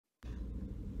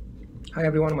Hi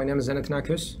everyone, my name is Zeynettin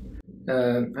Akkus.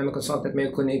 I'm a consultant at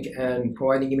Mayo Clinic and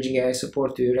providing imaging AI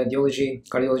support to radiology,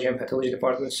 cardiology, and pathology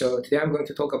departments. So today I'm going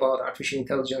to talk about artificial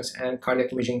intelligence and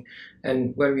cardiac imaging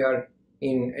and where we are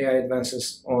in AI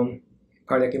advances on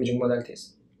cardiac imaging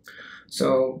modalities.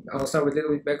 So I'll start with a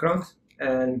little bit background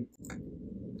and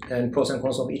pros and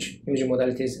cons of each imaging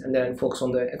modalities, and then focus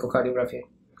on the echocardiography.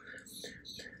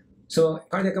 So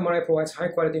cardiac MRI provides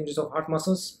high-quality images of heart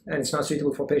muscles, and it's not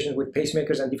suitable for patients with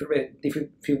pacemakers and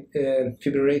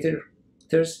defibrillators,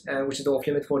 which is the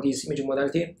off-limit for this imaging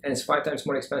modality, and it's 5 times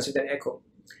more expensive than echo.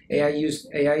 AI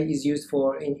is used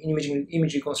for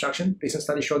image reconstruction. Recent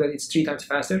studies show that it's 3 times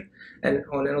faster, and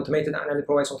on an automated analysis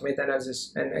provides automated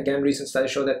analysis. And again, recent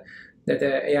studies show that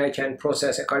the AI can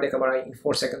process a cardiac MRI in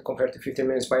 4 seconds compared to 15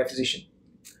 minutes by a physician.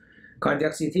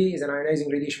 Cardiac CT is an ionizing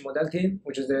radiation modality,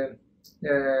 which is the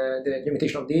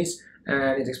limitation of this,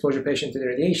 and it exposes patient to the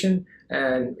radiation,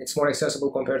 and it's more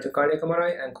accessible compared to cardiac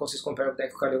MRI, and cost is comparable to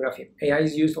echocardiogram. AI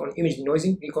is used on image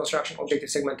denoising, reconstruction, objective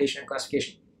segmentation, and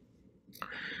classification.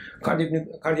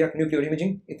 Cardiac nuclear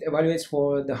imaging, it evaluates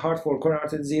for the heart for coronary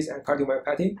artery disease and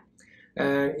cardiomyopathy,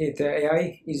 and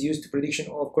AI is used to prediction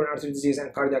of coronary artery disease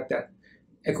and cardiac death.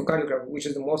 Echocardiogram, which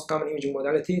is the most common imaging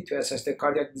modality to assess the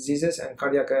cardiac diseases and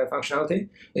cardiac functionality.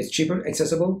 It's cheaper,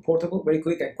 accessible, portable, very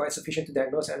quick, and quite sufficient to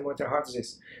diagnose and monitor heart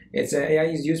disease. Its AI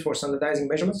is used for standardizing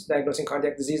measurements, diagnosing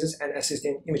cardiac diseases, and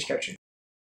assisting image capture.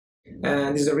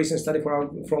 And this is a recent study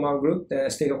from our group, the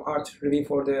state-of-art review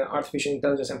for the artificial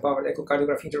intelligence-empowered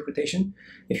echocardiography interpretation.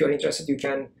 If you're interested, you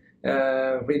can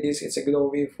read this. It's a good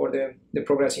overview for the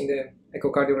progress in the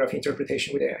echocardiography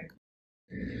interpretation with AI.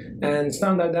 And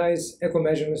standardized echo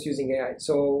measurements using AI.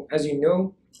 So as you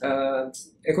know,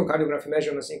 echocardiography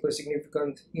measurements include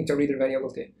significant inter-reader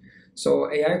variability. So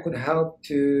AI could help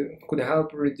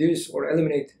reduce or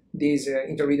eliminate these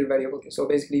inter-reader variability. So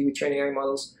basically, we train AI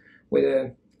models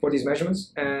for these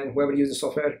measurements, and whoever uses the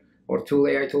software or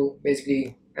AI tool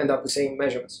basically end up the same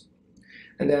measurements.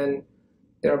 And then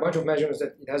there are a bunch of measurements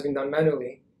that it has been done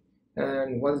manually.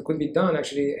 And what could be done,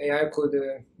 actually, AI could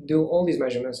do all these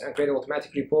measurements and create an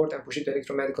automatic report and push it to the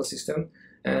electromedical system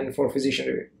and for physician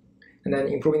review. And then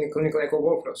improving the clinical echo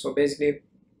workflow. So basically,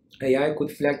 AI could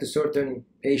flag to certain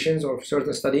patients or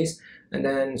certain studies, and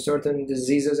then certain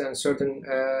diseases and certain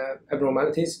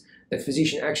abnormalities that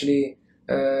physician actually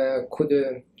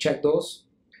could check those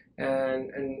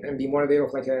and be more aware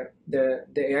of the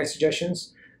AI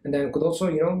suggestions. And then could also,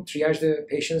 triage the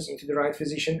patients into the right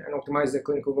physician and optimize the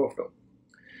clinical workflow.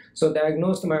 So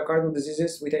diagnose the myocardial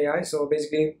diseases with AI. So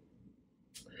basically,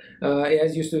 AI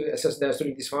is used to assess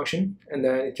diastolic dysfunction, and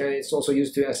then it's also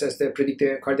used to assess the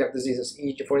predicted cardiac diseases,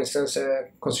 for instance,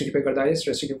 constrictive pericarditis,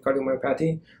 restrictive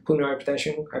cardiomyopathy, pulmonary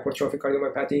hypertension, hypertrophic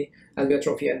cardiomyopathy, LV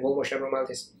atrophy, and wall motion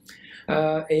abnormalities.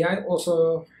 AI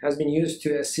also has been used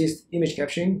to assist image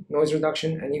capturing, noise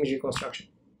reduction, and image reconstruction.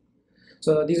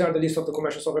 So these are the list of the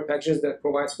commercial software packages that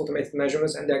provides automated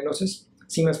measurements and diagnosis.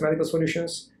 Siemens Medical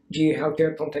Solutions, GE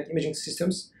Healthcare, TomTech Imaging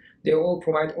Systems. They all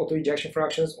provide auto ejection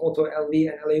fractions, auto LV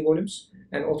and LA volumes,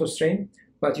 and auto strain,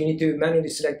 but you need to manually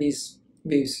select these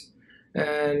views.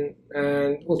 And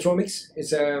Ultromix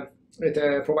it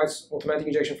provides automatic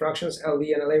ejection fractions,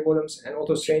 LV and LA volumes, and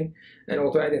auto strain, and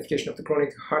auto identification of the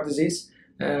chronic heart disease,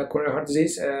 coronary heart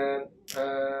disease in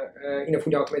a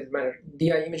fully automated manner.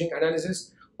 DI imaging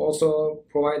analysis also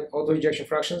provide auto ejection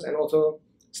fractions and auto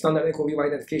standard echo view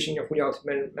identification in a fully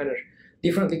automated manner.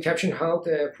 Differently, Caption Health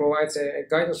provides a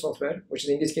guidance software, which is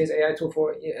in this case AI tool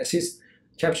for assist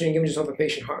capturing images of a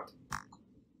patient heart.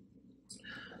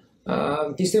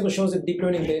 This table shows the deep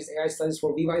learning based AI studies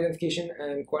for view identification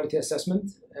and quality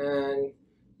assessment, and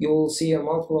you will see a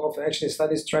multiple of actually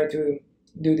studies try to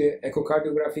do the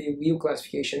echocardiography view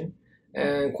classification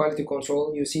and quality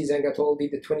control. You see Zeng et al.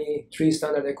 Did the 23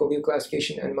 standard echo view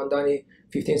classification, and Mandani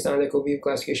 15 standard echo view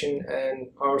classification,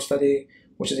 and our study,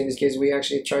 which is in this case, we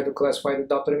actually try to classify the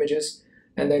Doppler images.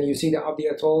 And then you see the Abdi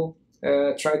et al.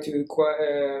 Try to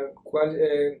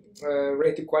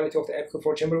rate the quality of the echo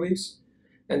for chamber views.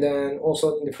 And then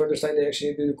also in the further side, they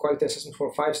actually do the quality assessment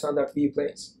for 5 standard view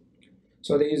planes.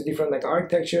 So they use different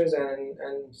architectures and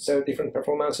several different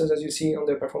performances, as you see on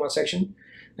the performance section.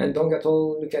 And Dong et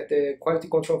al. Look at the quality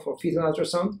control for fetal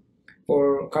ultrasound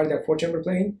for cardiac 4-chamber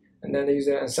plane. And then they use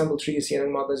the ensemble 3 CNN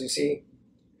model, as you see.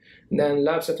 And then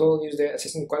Labs et al. Use the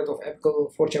assessment quality of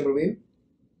apical 4-chamber view.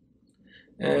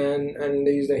 And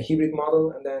they use the hybrid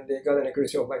model, and then they got an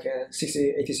accuracy of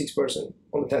 86%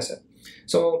 on the test set.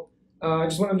 So I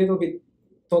just want a little bit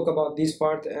talk about this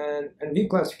part, and view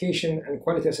classification and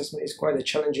quality assessment is quite a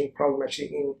challenging problem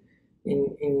actually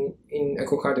in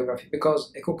echocardiography,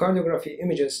 because echocardiography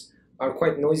images are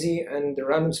quite noisy, and the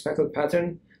random speckled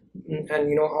pattern,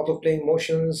 and out of plane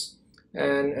motions,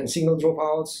 and signal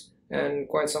dropouts, and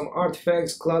quite some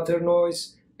artifacts, clutter,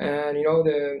 noise, and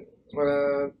the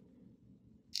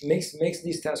makes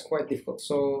these tasks quite difficult.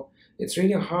 So it's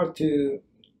really hard to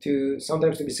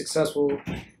sometimes to be successful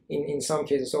in some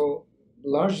cases. So a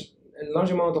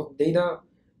large amount of data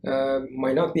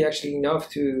might not be actually enough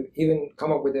to even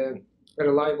come up with a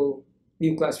reliable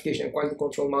view classification and quality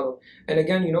control model. And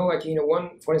again, like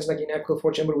for instance, like in apical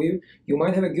four-chamber view, you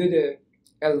might have a good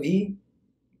LV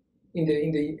in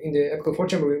the apical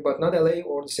four-chamber view, but not LA,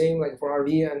 or the same like for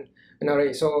RV and an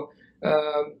array. So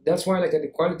that's why like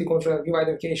the quality control and view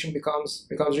identification becomes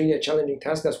really a challenging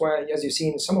task. That's why, as you've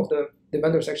seen, some of the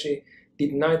vendors actually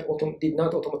did not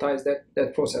automatize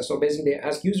that process. So basically, they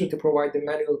ask user to provide the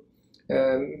manual,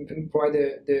 provide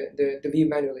the view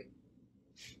manually.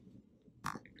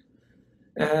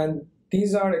 And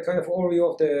these are a kind of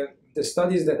overview of the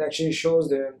studies that actually shows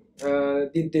did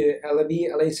the LV,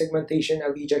 LA segmentation,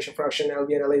 LV ejection fraction, LV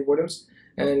and LA volumes,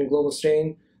 and global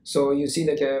strain. So you see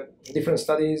that different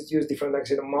studies use different, like,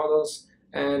 say, the models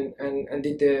and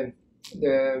did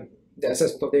the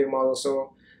assessment of their models.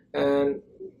 So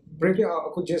briefly, I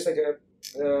could just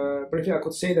briefly I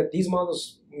could say that these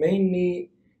models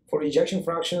mainly for ejection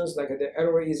fractions, like the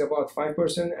error is about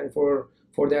 5%, and for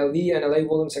the LV and LA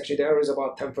volumes, actually the error is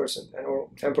about 10%, or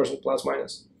 10% plus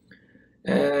minus.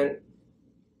 And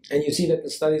you see that the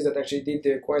studies that actually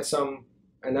did quite some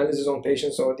analysis on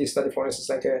patients. So this study, for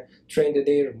instance, trained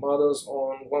their models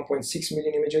on 1.6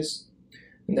 million images,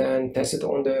 and then tested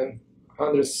on the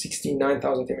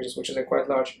 169,000 images, which is quite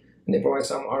large. And they provide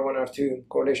some R1, R2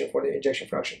 correlation for the ejection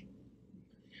fraction.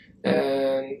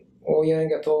 And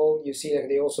Yang et al., you see that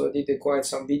they also did quite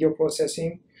some video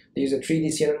processing. They use a 3D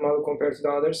CNN model compared to the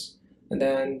others, and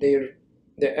then the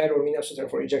error mean absolute error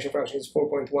for ejection fraction is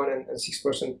 4.1 and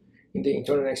 6% in the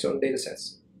internal and external data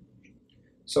sets.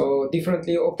 So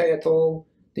differently, Oktay et al.,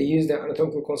 they use the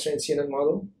anatomical constraint CNN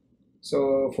model.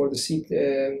 So for the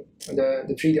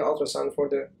 3D ultrasound for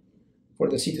the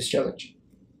CETUS challenge,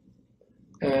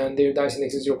 and their DICE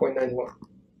index is 0.91.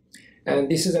 And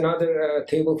this is another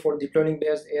table for deep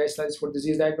learning-based AI studies for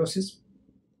disease diagnosis.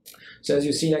 So as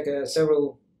you see,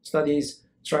 several studies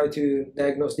try to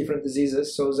diagnose different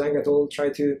diseases. So Zhang et al. Try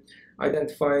to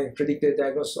identify, predict the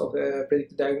diagnosis of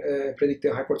predict the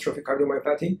hypertrophic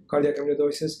cardiomyopathy, cardiac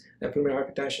amyloidosis, and pulmonary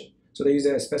hypertension. So they use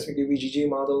a specific VGG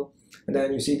model, and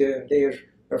then you see their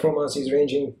performance is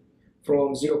ranging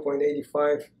from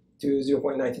 0.85 to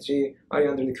 0.93 area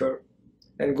under the curve.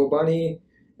 And Gobani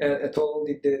et al.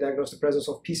 Did diagnose the presence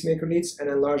of pacemaker leads and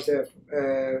enlarge the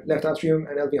left atrium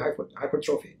and LV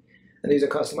hypertrophy. And these are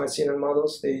customized CNN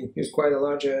models. They use quite a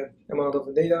large amount of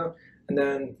the data, and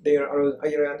then their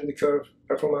area under the curve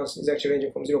performance is actually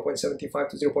ranging from 0.75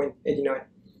 to 0.89.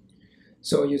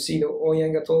 So you see the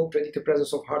Yang et al. Predict the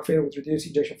presence of heart failure with reduced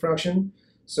ejection fraction.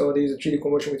 So they use a 3D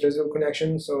conversion with residual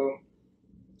connection. So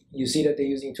you see that they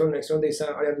use internal and external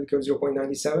data, area under the curve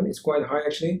 0.97. It's quite high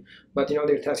actually, but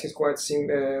their task is quite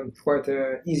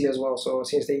easy as well. So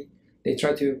since they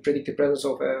try to predict the presence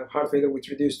of heart failure with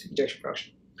reduced ejection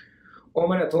fraction.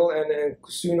 Oman et al. And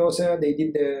Sunosa, they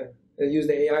did use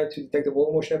the AI to detect the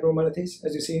wall motion abnormalities.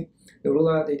 As you see, the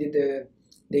Rula, they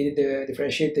did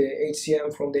differentiate the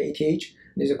HCM from the ATH.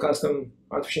 These are custom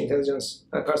artificial intelligence,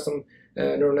 custom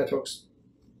neural networks.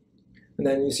 And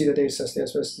then you see that their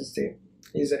sensitivity and specificity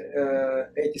is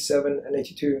 87 and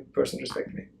 82%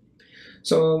 respectively.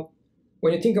 So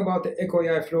when you think about the Echo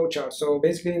AI flowchart, so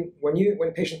basically when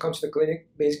a patient comes to the clinic,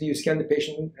 basically you scan the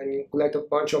patient and you collect a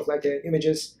bunch of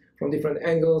images from different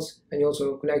angles, and you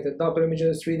also collect the Doppler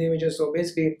images, 3D images. So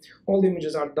basically all the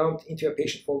images are dumped into a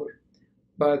patient folder,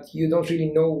 but you don't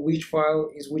really know which file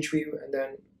is which view, and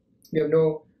then you have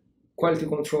no quality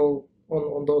control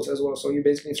on those as well. So you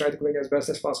basically try to collect as best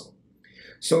as possible.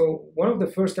 So one of the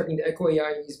first steps in the Echo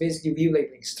AI is basically view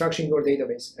labeling, structuring your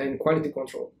database, and quality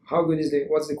control. How good is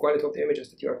what's the quality of the images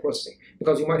that you are processing?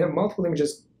 Because you might have multiple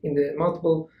images in the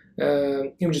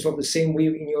images of the same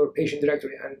view in your patient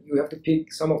directory, and you have to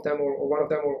pick some of them or one of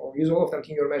them or use all of them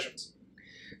in your measurements.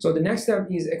 So the next step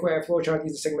is Echo AI flowchart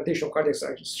is the segmentation of cardiac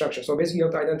structure. So basically you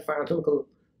have to identify anatomical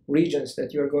regions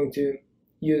that you are going to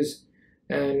use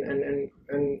and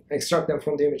extract them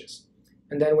from the images.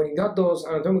 And then when you got those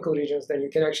anatomical regions, then you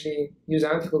can actually use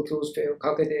analytical tools to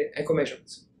calculate the echo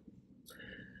measurements.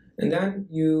 And then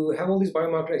you have all these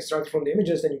biomarkers extracted from the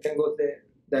images, then you can go to the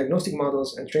diagnostic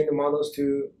models and train the models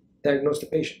to diagnose the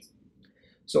patient.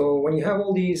 So when you have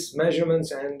all these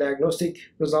measurements and diagnostic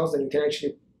results, then you can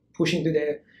actually push into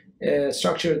the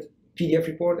structured PDF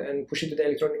report and push it to the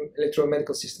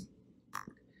electromedical system.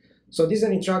 So this is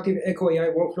an interactive echo AI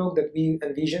workflow that we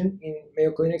envision in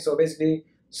Mayo Clinic. So basically,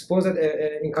 suppose that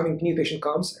an incoming new patient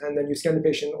comes, and then you scan the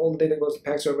patient, all the data goes to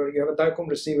PACS server, you have a DICOM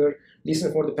receiver,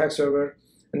 listen for the PACS server,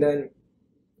 and then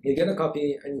you get a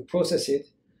copy and you process it,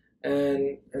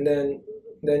 and then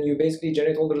you basically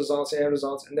generate all the results, AI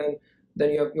results, and then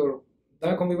you have your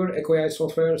DICOM viewer, Echo AI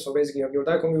software. So basically you have your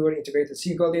DICOM viewer integrated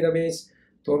SQL database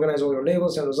to organize all your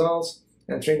labels and results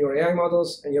and train your AI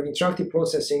models, and you have interactive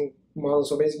processing models.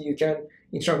 So basically you can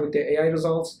interact with the AI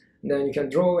results, and then you can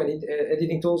draw and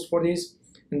editing tools for this,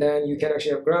 and then you can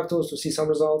actually have graph tools to see some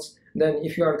results. Then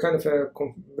if you are kind of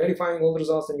verifying all the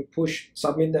results, then you push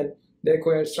submit, then the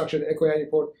Echo AI structured Echo AI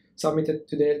report submitted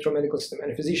to the electromedical system,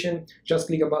 and a physician just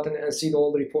click a button and see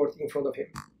all the report in front of him.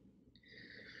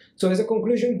 So as a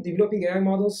conclusion, developing AI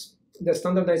models that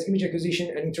standardize image acquisition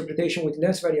and interpretation with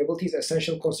less variability is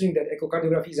essential, considering that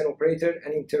echocardiography is an operator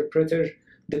and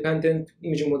interpreter-dependent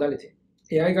imaging modality.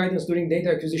 AI guidance during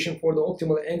data acquisition for the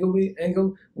optimal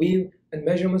angle, wheel, and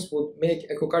measurements would make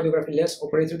echocardiography less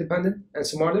operator-dependent and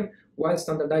smarter while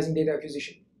standardizing data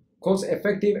acquisition.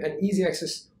 Cost-effective and easy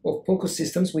access of focus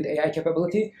systems with AI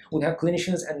capability would have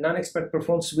clinicians and non-expert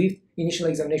perform swift initial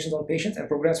examinations on patients and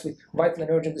progress with vital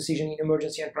and urgent decision in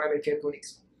emergency and primary care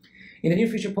clinics. In the near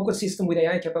future, focus system with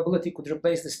AI capability could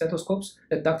replace the stethoscopes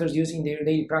that doctors use in their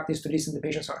daily practice to listen to the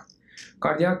patient's heart.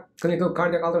 Clinical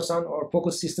cardiac ultrasound or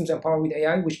focus systems empowered with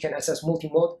AI, which can assess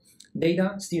multi-mode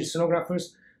data, steer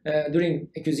sonographers during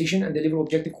acquisition, and deliver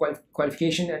objective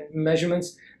qualification and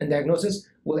measurements and diagnosis,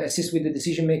 will assist with the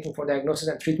decision-making for diagnosis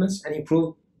and treatments and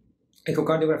improve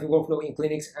echocardiography workflow in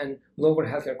clinics and lower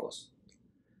healthcare costs.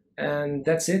 And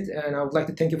that's it, and I would like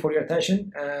to thank you for your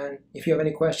attention, and if you have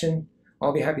any question,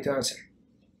 I'll be happy to answer.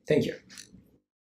 Thank you.